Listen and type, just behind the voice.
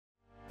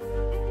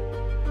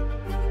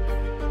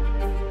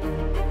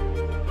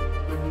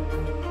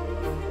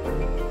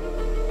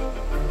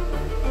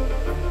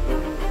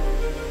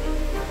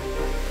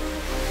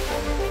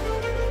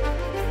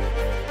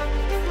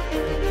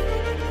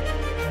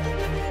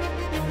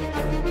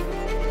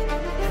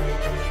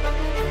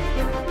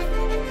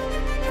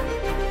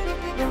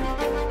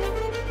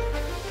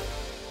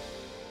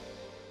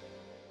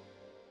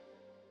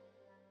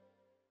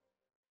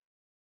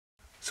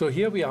So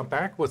here we are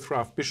back with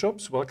Raf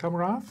Bisschops. Welcome,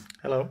 Raf.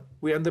 Hello.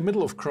 We are in the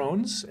middle of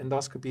Crohn's,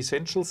 endoscopy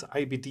essentials,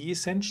 IBD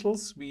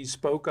essentials. We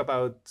spoke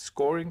about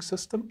scoring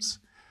systems,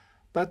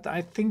 but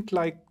I think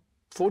like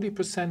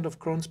 40% of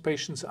Crohn's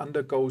patients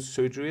undergo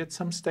surgery at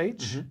some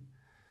stage. Mm-hmm.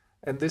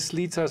 And this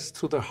leads us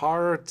to the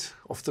heart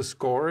of the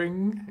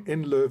scoring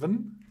in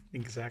Leuven.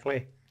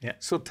 Exactly. Yeah.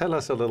 So tell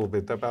us a little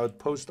bit about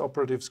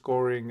post-operative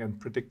scoring and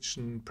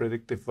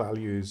predictive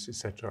values,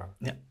 etc.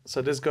 Yeah.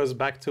 So this goes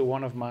back to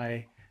one of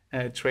my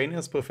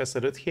trainers,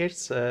 Professor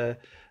Rutgers,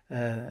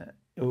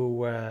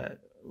 who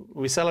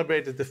we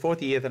colobrated the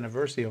 40th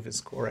anniversary of his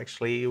score,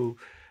 actually, who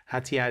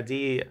had the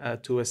idea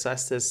to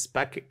assess this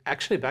back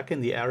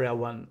in the area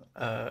when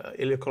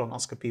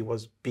ileocolonoscopy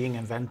was being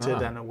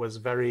invented, and it was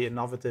very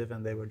innovative,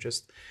 and they were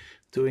just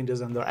doing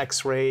this under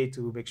X-ray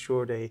to make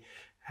sure they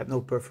had no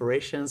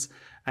perforations.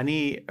 And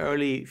he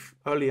early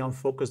on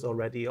focused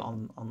already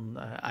on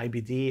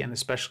IBD and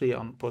especially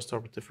on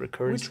postoperative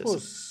recurrences. Which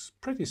was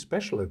pretty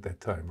special at that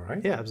time,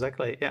 right? Yeah,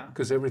 exactly. Yeah.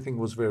 Because everything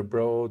was very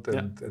broad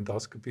and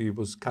endoscopy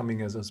was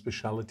coming as a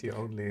specialty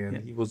only, and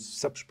he was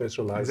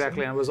subspecialized.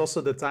 Exactly. And it was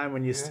also the time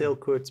when you still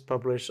could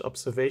publish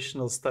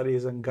observational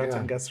studies in gut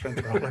and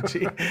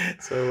gastroenterology.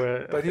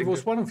 But he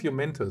was one of your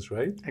mentors,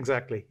 right?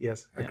 Exactly.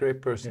 Yes. A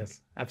great person.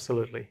 Yes,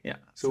 absolutely. Yeah.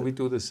 So we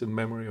do this in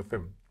memory of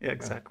him. Yeah,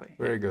 exactly.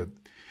 Very good.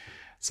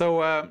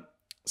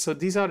 So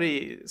these are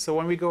so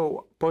when we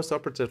go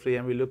post-operatively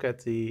and we look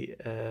at the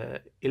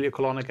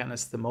ileocolonic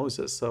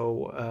anastomosis,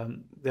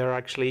 there are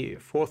actually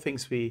four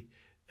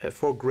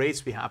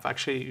grades we have.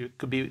 Actually, it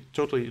could be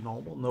totally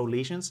normal, no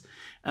lesions.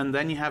 And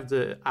then you have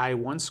the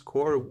I1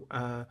 score,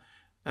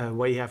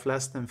 where you have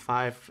less than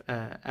 5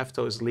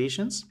 aphthous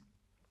lesions.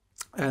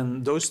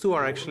 And those two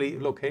are actually...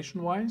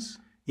 Location-wise?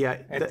 Yeah,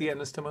 at the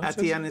anastomosis? At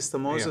the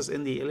anastomosis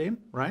in the ileum,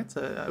 right?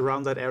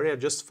 Around that area,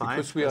 just 5.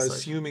 Because we are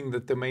assuming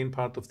that the main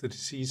part of the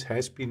disease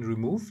has been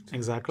removed.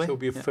 Exactly. So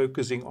we are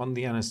focusing on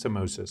the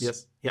anastomosis.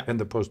 Yes. Yeah. And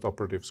the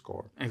post-operative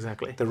score.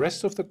 Exactly. The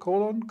rest of the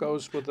colon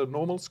goes with the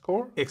normal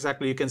score?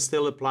 Exactly. You can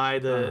still apply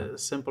the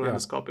simple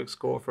endoscopic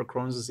score for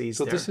Crohn's disease.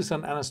 So this is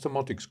an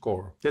anastomotic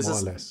score, more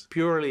or less?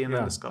 Purely an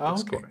endoscopic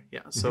score.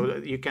 Yeah. So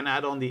you can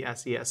add on the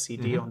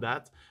SES-CD on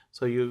that.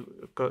 So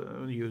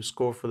you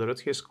score for the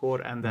Rutgers score,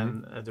 and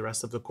then the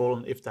rest of the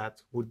colon if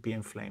that would be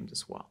inflamed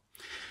as well.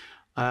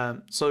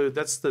 So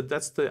that's the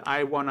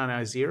I1 and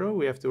I0.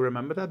 We have to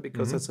remember that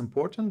because that's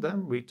important.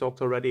 Then we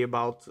talked already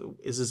about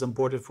is this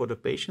important for the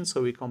patient,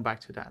 so we come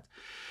back to that.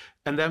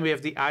 And then we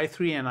have the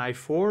I3 and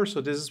I4. So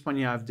this is when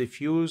you have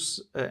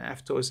diffuse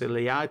aphthous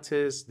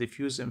ileitis,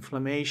 diffuse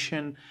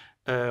inflammation,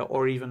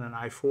 or even an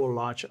I4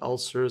 large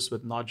ulcers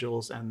with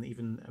nodules and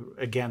even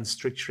again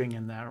stricturing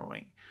and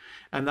narrowing.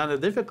 And then the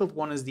difficult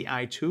one is the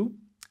I2,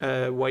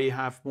 where you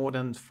have more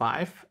than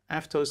 5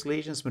 aphthous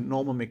lesions with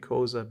normal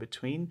mucosa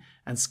between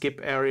and skip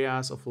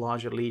areas of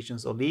larger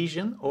lesions or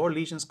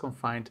lesions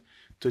confined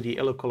to the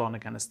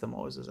ileocolonic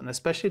anastomosis. And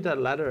especially that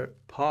latter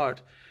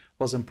part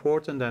was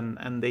important,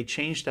 and they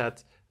changed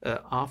that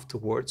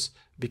afterwards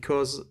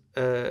because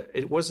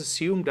it was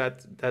assumed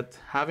that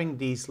having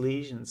these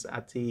lesions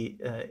at the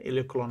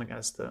ileocolonic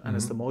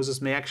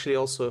anastomosis may actually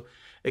also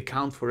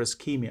account for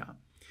ischemia.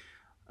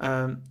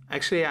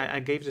 Actually, I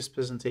gave this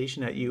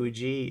presentation at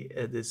UEG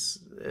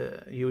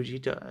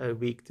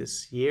week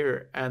this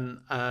year, and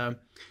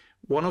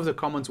one of the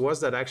comments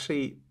was that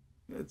actually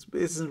it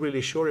isn't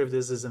really sure if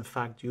this is in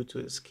fact due to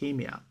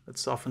ischemia.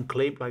 It's often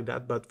claimed like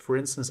that, but for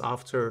instance,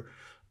 after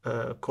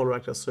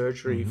colorectal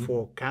surgery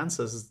for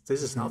cancers,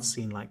 this is not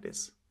seen like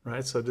this.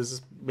 Right, so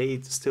this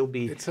may still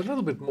be... It's a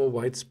little bit more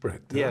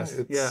widespread. Yes,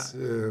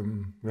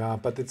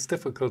 but it's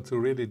difficult to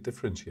really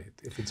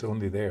differentiate if it's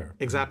only there.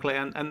 Exactly,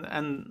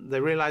 and they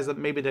realize that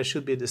maybe there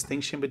should be a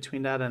distinction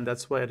between that, and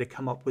that's why they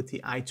come up with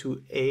the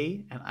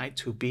I2A and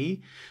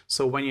I2B.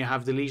 So when you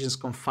have the lesions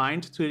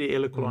confined to the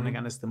ileocolonic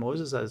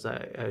anastomosis, as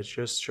I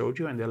just showed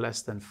you, and they're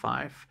less than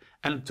 5,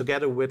 and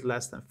together with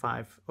less than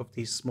 5 of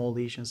these small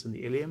lesions in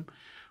the ileum,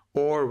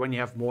 or when you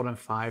have more than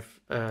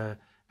 5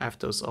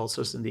 aphthous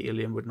ulcers in the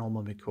ileum with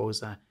normal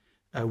mucosa,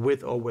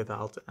 with or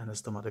without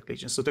anastomotic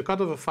lesions. So the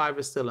cutoff of 5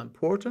 is still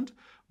important,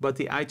 but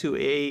the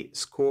I2A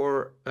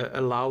score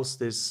allows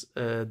this,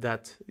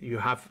 that you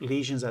have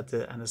lesions at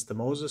the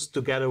anastomosis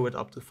together with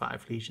up to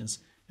 5 lesions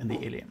in the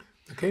ileum.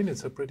 Again,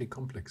 it's a pretty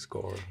complex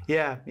score.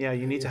 Yeah,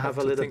 you need to have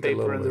a little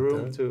paper in the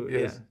room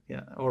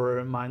or a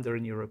reminder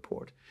in your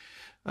report.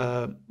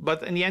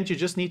 But in the end, you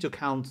just need to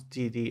count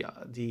the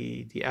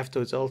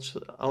aphthous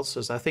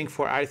ulcers. I think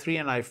for I3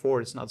 and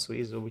I4, it's not so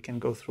easy. We can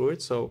go through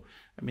it. So,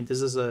 I mean,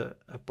 this is a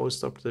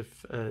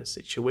post-operative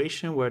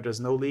situation where there's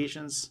no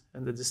lesions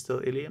in the distal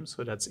ileum,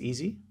 so that's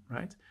easy,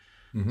 right?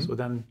 So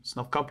then it's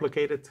not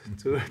complicated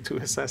to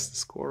assess the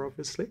score,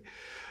 obviously.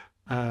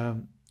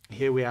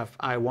 Here we have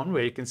I1,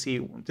 where you can see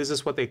this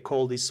is what they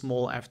call these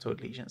small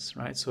aphthous lesions,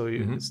 right? So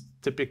it's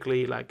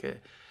typically like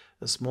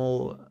a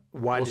small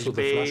whitish also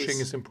base. The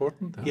flushing is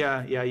important? Huh?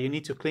 Yeah, you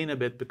need to clean a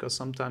bit because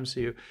sometimes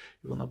you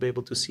will not be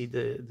able to see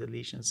the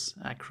lesions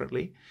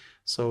accurately.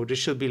 So this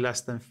should be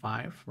less than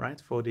 5,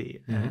 right, for the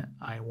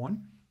I1.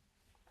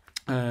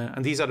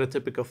 And these are the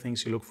typical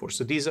things you look for.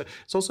 So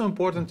it's also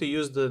important to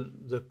use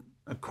the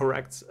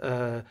correct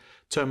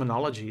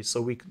terminology.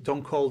 So we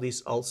don't call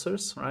these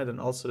ulcers, right? An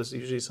ulcer is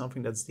usually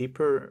something that's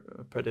deeper.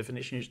 Per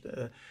definition,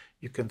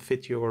 you can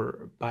fit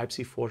your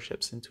biopsy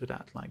forceps into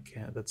that.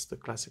 That's the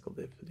classical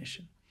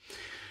definition.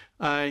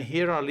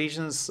 Here are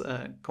lesions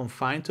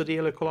confined to the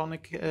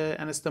ileocolonic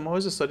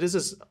anastomosis. So this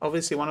is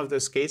obviously one of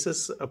those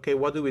cases. Okay,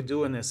 what do we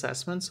do in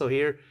assessment? So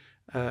here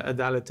a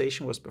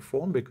dilatation was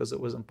performed because it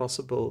was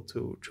impossible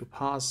to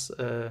pass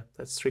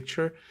that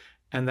stricture.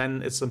 And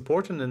then it's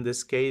important in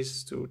this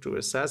case to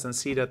assess and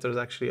see that there's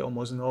actually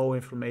almost no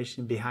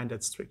inflammation behind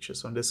that stricture.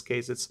 So in this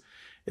case, it's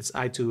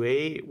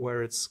I2A,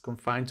 where it's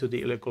confined to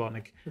the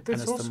ileocolonic anastomosis.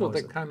 That's also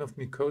the kind of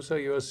mucosa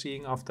you are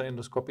seeing after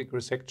endoscopic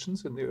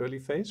resections in the early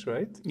phase,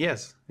 right?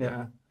 Yes.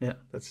 Yeah,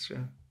 that's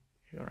true.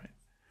 You're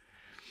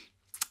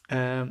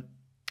right.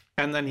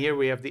 And then here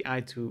we have the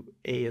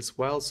I2A as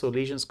well. So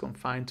lesions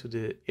confined to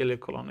the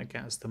ileocolonic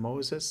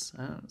anastomosis.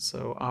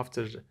 So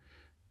after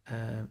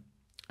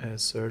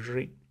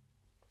surgery.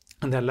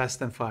 And they're less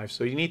than 5.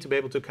 So you need to be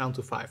able to count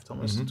to 5,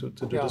 Thomas, to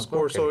do the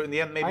score. Okay. So in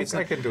the end, maybe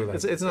I can do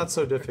that. It's not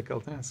so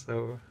difficult. Yeah,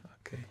 so,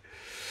 okay.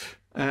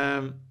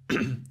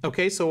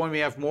 Okay, so when we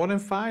have more than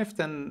 5,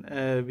 then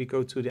we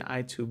go to the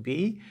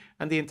I2B.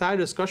 And the entire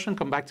discussion,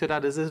 come back to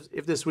that, is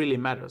if this really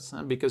matters.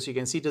 Because you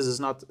can see this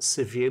is not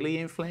severely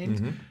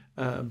inflamed,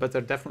 but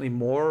there are definitely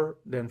more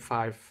than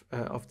 5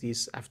 of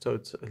these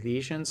aphthous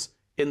lesions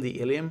in the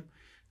ileum.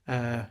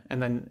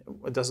 And then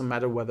it doesn't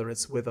matter whether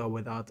it's with or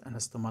without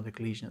anastomotic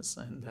lesions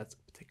in that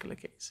particular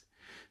case.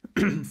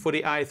 For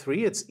the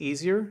I3, it's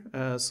easier.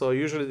 So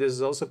usually this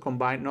is also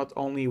combined not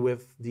only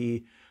with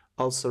the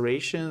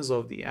ulcerations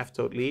of the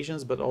aphthous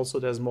lesions, but also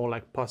there's more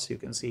like pus. You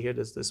can see here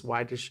there's this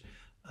whitish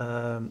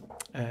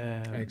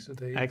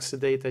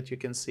exudate that you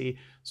can see.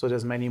 So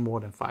there's many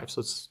more than 5.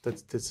 So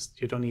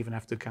you don't even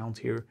have to count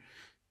here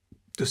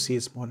to see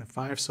it's more than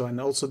 5. So, and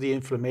also the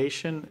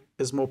inflammation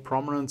is more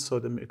prominent, so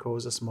the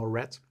mucosa is more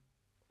red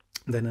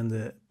than in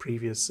the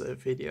previous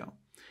video.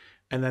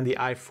 And then the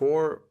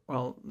I4,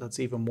 well, that's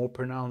even more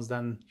pronounced.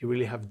 Then you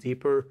really have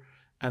deeper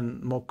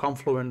and more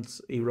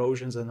confluent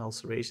erosions and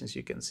ulcerations.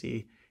 You can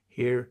see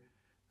here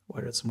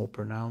where it's more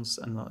pronounced,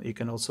 and you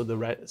can also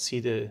see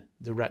the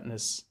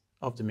redness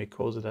of the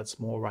mucosa that's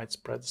more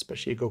widespread,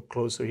 especially you go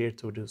closer here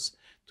to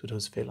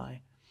those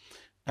villi.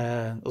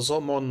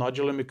 Also more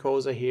nodular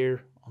mucosa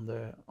here on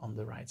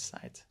the right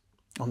side,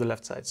 on the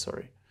left side,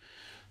 sorry.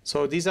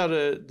 So these are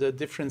the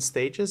different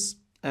stages.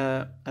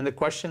 And the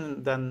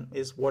question then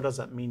is, what does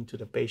that mean to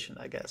the patient,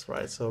 I guess,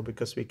 right? So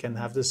because we can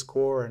have the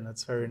score and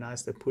it's very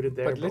nice to put it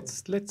there. But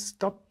let's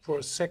stop for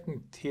a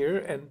second here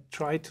and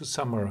try to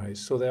summarize.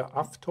 So there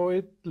are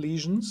aphthoid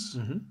lesions,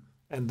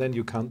 and then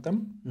you count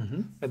them,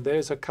 and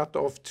there's a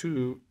cutoff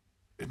to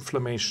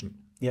inflammation.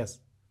 Yes.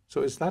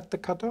 So is that the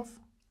cutoff?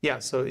 Yeah,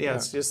 so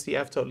it's just the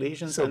aphthous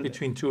lesions. So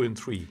between 2 and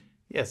 3.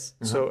 Yes,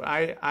 so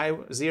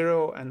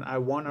I0 and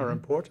I1 are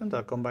important.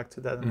 I'll come back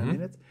to that in a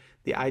minute.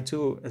 The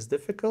I2 is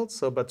difficult,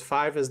 but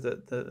 5 is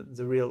the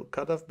real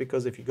cutoff,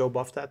 because if you go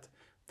above that,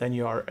 then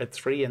you are at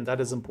 3, and that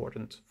is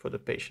important for the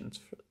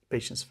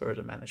patient's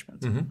further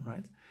management,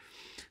 right?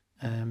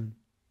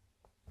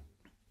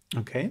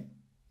 Okay.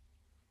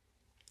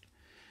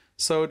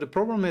 So the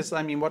problem is,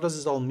 I mean, what does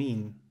this all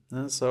mean?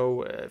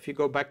 So if you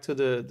go back to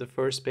the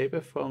first paper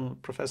from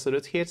Professor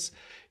Rutgeers,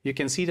 you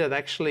can see that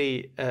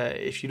actually,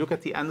 if you look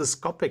at the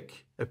endoscopic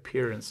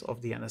appearance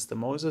of the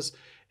anastomosis,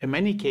 in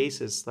many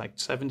cases, like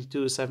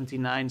 72,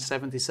 79,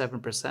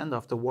 77%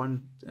 after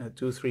 1,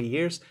 2, 3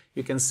 years,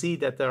 you can see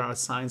that there are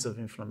signs of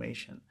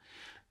inflammation.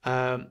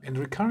 And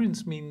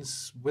recurrence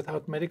means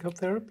without medical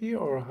therapy,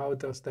 or how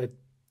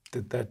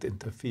did that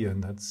interfere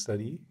in that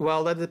study?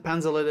 Well, that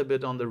depends a little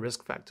bit on the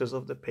risk factors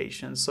of the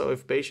patient. So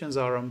if patients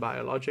are on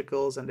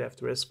biologicals and they have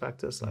the risk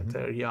factors, like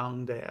they're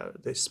young,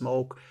 they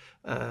smoke,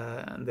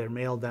 and they're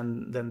male,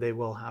 then they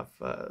will have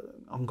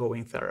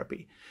ongoing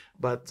therapy.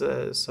 But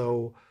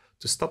so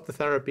to stop the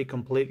therapy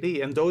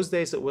completely, in those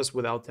days it was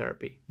without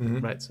therapy,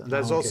 right? So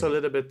that's also a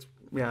little bit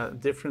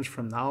different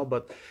from now.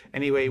 But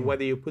anyway,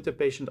 whether you put the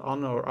patient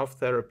on or off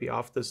therapy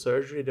after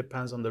surgery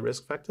depends on the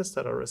risk factors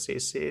that are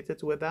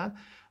associated with that.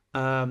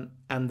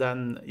 And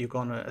then you're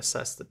going to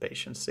assess the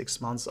patient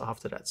 6 months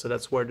after that. So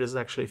that's where this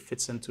actually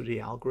fits into the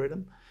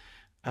algorithm.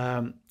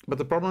 But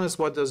the problem is,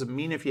 what does it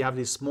mean if you have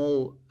these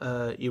small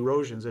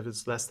erosions, if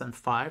it's less than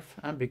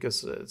 5,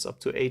 because it's up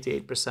to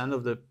 88%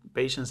 of the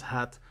patients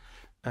had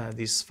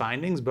these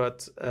findings,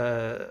 but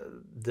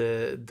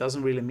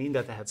doesn't really mean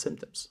that they had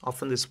symptoms.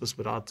 Often this was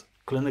without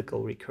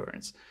clinical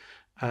recurrence.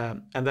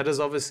 And that is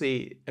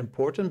obviously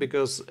important,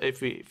 because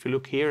if you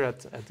look here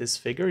at this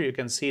figure, you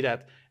can see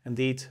that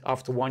indeed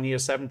after 1 year,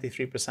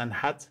 73%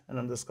 had an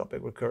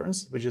endoscopic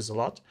recurrence, which is a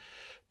lot.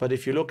 But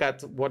if you look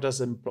at what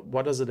does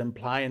it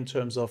imply in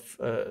terms of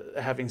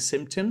having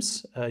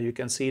symptoms, you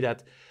can see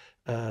that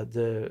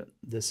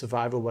the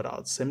survival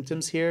without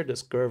symptoms here.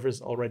 This curve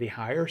is already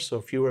higher,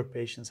 so fewer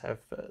patients have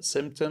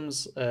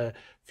symptoms,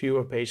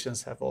 fewer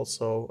patients have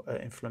also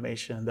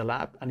inflammation in the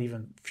lab, and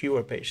even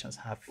fewer patients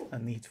have a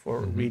need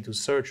for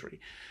reduced surgery.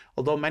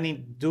 Although many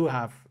do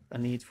have a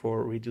need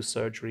for reduced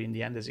surgery in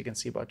the end, as you can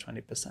see, about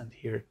 20%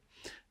 here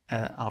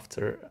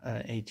after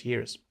 8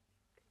 years.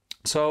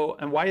 So,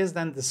 and why is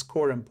then the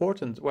score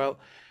important? Well,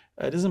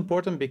 it is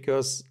important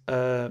because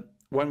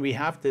when we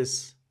have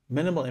this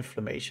minimal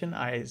inflammation,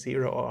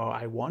 I0 or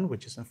I1,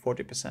 which is in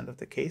 40% of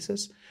the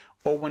cases,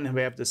 or when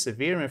we have the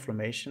severe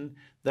inflammation,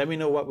 then we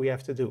know what we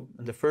have to do.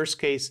 In the first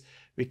case,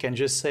 we can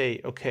just say,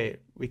 okay,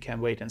 we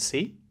can wait and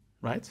see,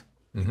 right?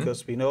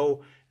 Because we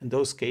know in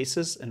those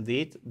cases,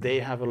 indeed, they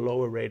have a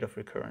lower rate of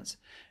recurrence.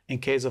 In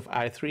case of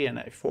I3 and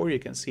I4, you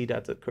can see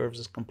that the curves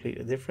is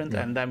completely different,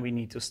 and then we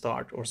need to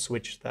start or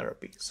switch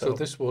therapy. So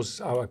this was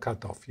our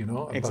cutoff, you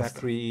know, above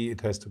 3,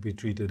 it has to be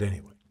treated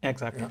anyway.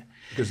 Exactly. Yeah?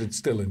 Because it's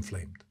still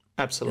inflamed.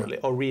 Absolutely,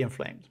 or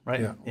re-inflamed,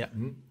 right? Yeah.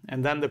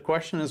 And then the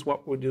question is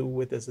what we do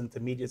with this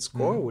intermediate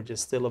score, which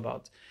is still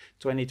about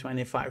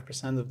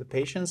 20-25% of the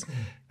patients,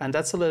 and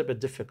that's a little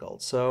bit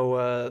difficult.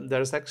 So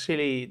there's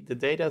actually, the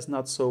data is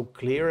not so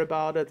clear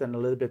about it and a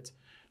little bit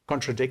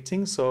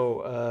contradicting.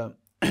 So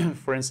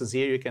for instance,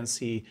 here you can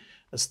see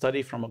a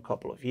study from a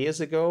couple of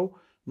years ago,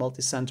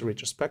 multi-center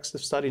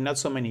retrospective study, not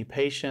so many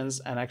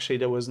patients, and actually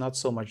there was not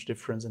so much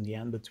difference in the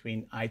end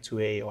between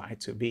I2A or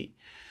I2B.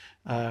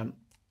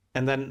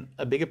 And then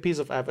a bigger piece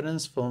of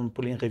evidence from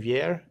Pauline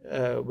Rivière,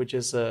 which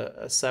is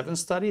 7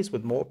 studies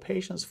with more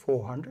patients,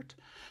 400,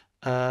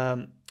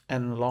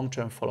 and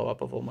long-term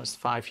follow-up of almost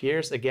 5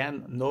 years.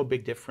 Again, no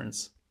big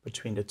difference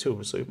between the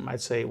two. So you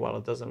might say, well,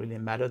 it doesn't really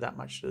matter that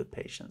much to the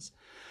patients.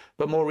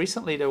 But more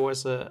recently, there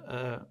was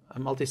a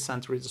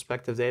multi-center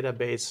retrospective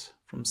database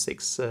from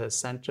 6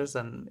 centers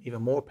and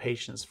even more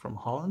patients from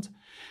Holland.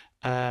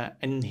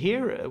 And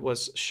here it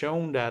was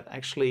shown that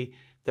actually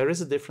there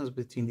is a difference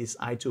between this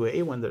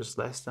I2A when there's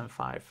less than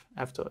 5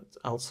 after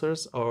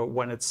ulcers, or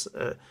when it's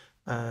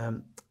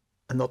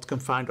not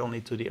confined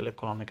only to the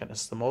ileocolonic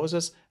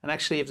anastomosis. And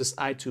actually, if this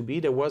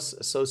I2B, there was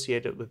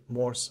associated with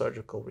more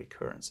surgical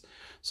recurrence.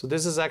 So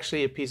this is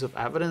actually a piece of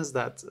evidence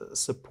that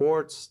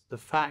supports the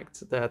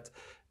fact that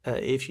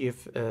if you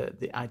have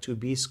the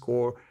I2B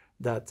score,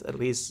 that at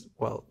least,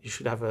 well, you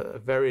should have a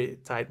very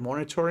tight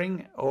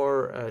monitoring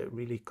or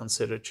really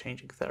consider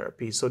changing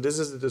therapy. So this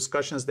is the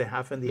discussions they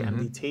have in the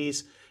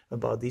MDTs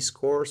about these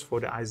scores. For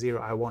the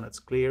I0, I1, it's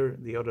clear.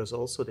 The others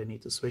also, they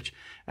need to switch.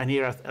 And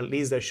here, at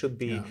least there should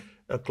be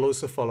a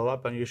closer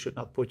follow-up, and you should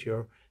not put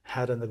your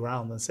head in the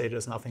ground and say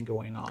there's nothing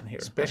going on here.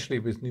 Especially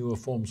with newer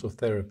forms of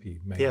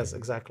therapy. Maybe. Yes,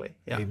 exactly.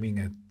 Yeah. Aiming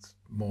at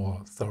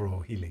more thorough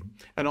healing.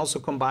 And also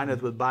combine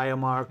it with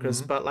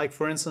biomarkers. But like,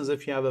 for instance,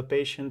 if you have a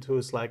patient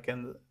who's like,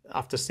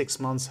 after 6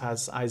 months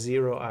has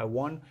I0,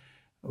 I1,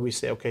 we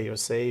say, okay, you're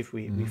safe.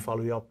 We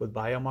follow you up with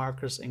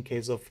biomarkers. In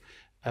case of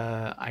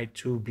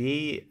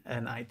I2B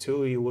and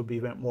I2, you will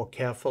be more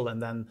careful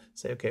and then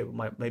say, okay,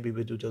 maybe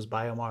we do those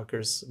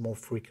biomarkers more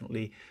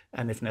frequently,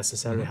 and if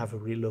necessary, have a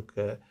relook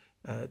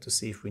to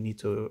see if we need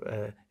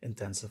to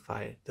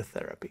intensify the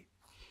therapy.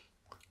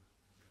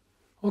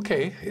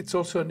 Okay, it's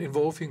also an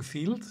evolving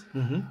field,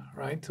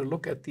 right, to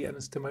look at the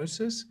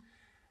anastomosis.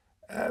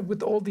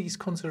 With all these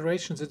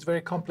considerations, it's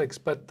very complex,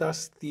 but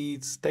does the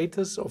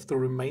status of the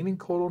remaining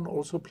colon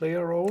also play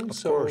a role?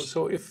 Of course.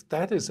 So if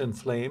that is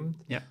inflamed,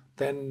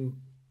 then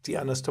the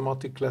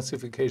anastomotic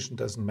classification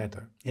doesn't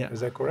matter.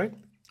 Is that correct?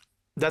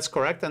 That's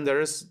correct, and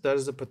there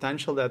is a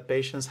potential that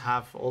patients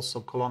have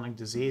also colonic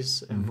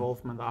disease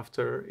involvement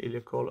after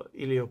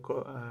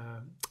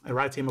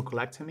right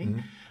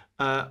hemocolectomy.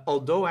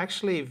 Although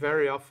actually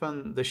very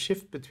often the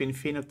shift between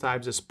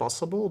phenotypes is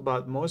possible,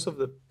 but most of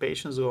the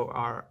patients who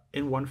are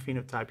in one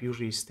phenotype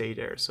usually stay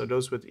there. So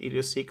those with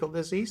ileocecal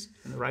disease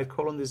and the right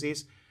colon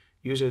disease,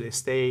 usually they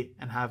stay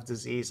and have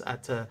disease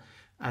at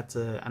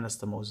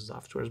anastomosis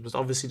afterwards. But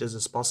obviously this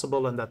is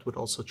possible, and that would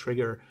also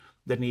trigger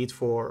the need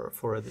for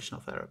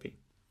additional therapy.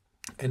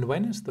 And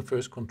when is the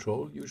first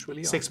control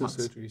usually? 6 months.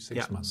 Surgery,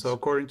 6 months. So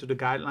according to the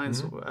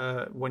guidelines,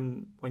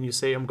 when you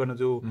say I'm going to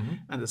do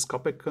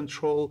endoscopic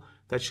control,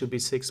 that should be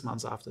 6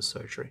 months after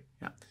surgery.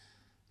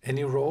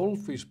 Any role,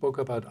 we spoke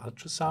about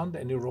ultrasound,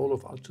 any role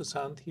of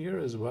ultrasound here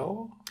as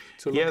well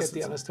to look at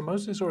the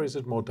anastomosis, or is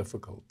it more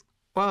difficult?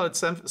 Well,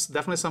 it's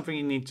definitely something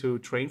you need to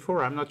train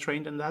for. I'm not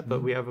trained in that,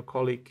 but we have a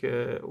colleague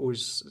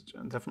who's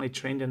definitely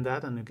trained in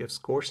that and who gives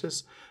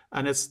courses.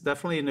 And it's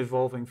definitely an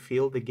evolving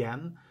field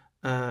again.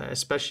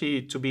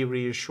 Especially to be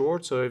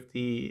reassured. So if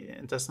the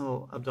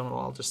intestinal abdominal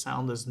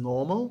ultrasound is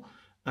normal,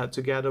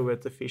 together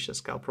with the facial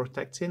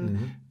calprotectin,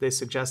 they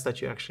suggest that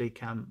you actually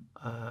can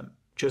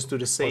just do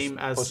the same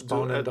as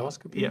postpone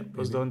endoscopy.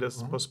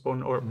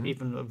 Postpone or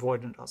even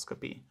avoid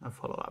endoscopy and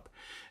follow up.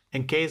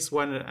 In case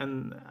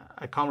and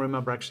I can't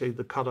remember actually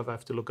the cutoff. I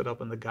have to look it up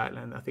in the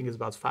guideline. I think it's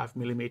about 5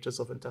 millimeters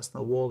of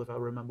intestinal wall, if I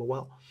remember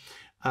well.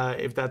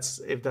 If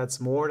that's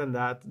more than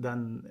that,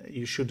 then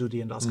you should do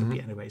the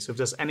endoscopy anyway. So if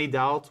there's any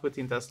doubt with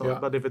the intestinal,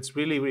 but if it's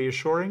really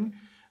reassuring,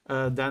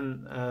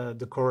 then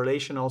the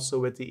correlation also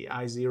with the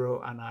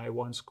I0 and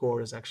I1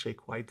 score is actually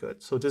quite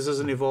good. So this is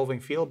an evolving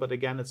field, but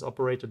again, it's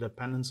operator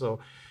dependent, so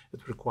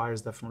it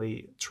requires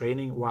definitely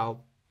training,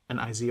 while an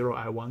I0,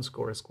 I1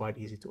 score is quite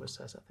easy to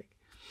assess, I think.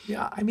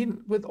 Yeah, I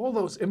mean, with all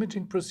those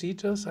imaging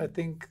procedures, I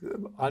think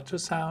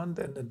ultrasound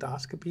and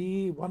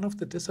endoscopy, one of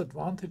the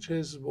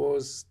disadvantages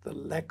was the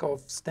lack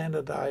of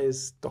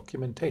standardized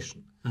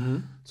documentation.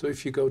 So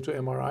if you go to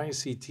MRI,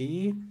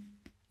 CT,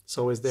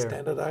 so is there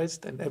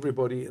standardized and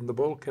everybody in the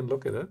world can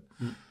look at it.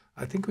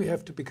 I think we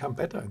have to become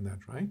better in that,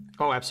 right?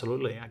 Oh,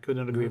 absolutely. I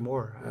couldn't agree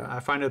more. I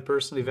find it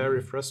personally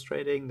very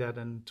frustrating that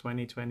in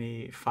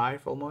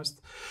 2025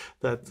 almost,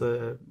 that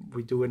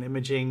we do an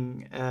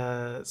imaging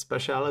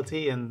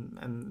specialty and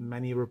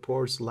many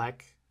reports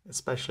lack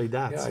especially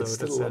that. Yeah, so it's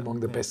still among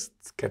the best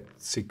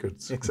kept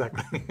secrets.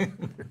 Exactly.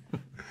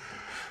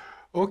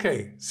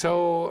 Okay,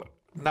 so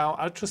now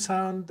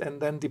ultrasound,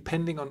 and then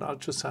depending on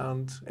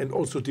ultrasound, and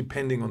also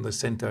depending on the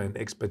center and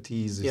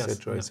expertise,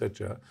 etc.,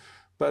 etc.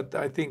 But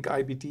I think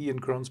IBD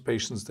and Crohn's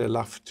patients, they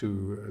love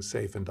to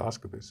save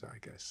endoscopies, I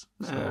guess.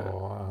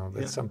 So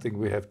that's something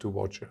we have to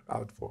watch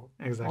out for.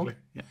 Exactly. Okay.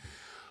 Yeah.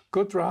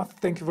 Good, Raf.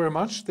 Thank you very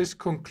much. This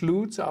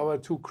concludes our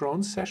 2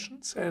 Crohn's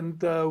sessions,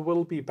 and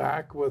we'll be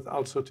back with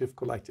ulcerative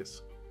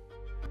colitis.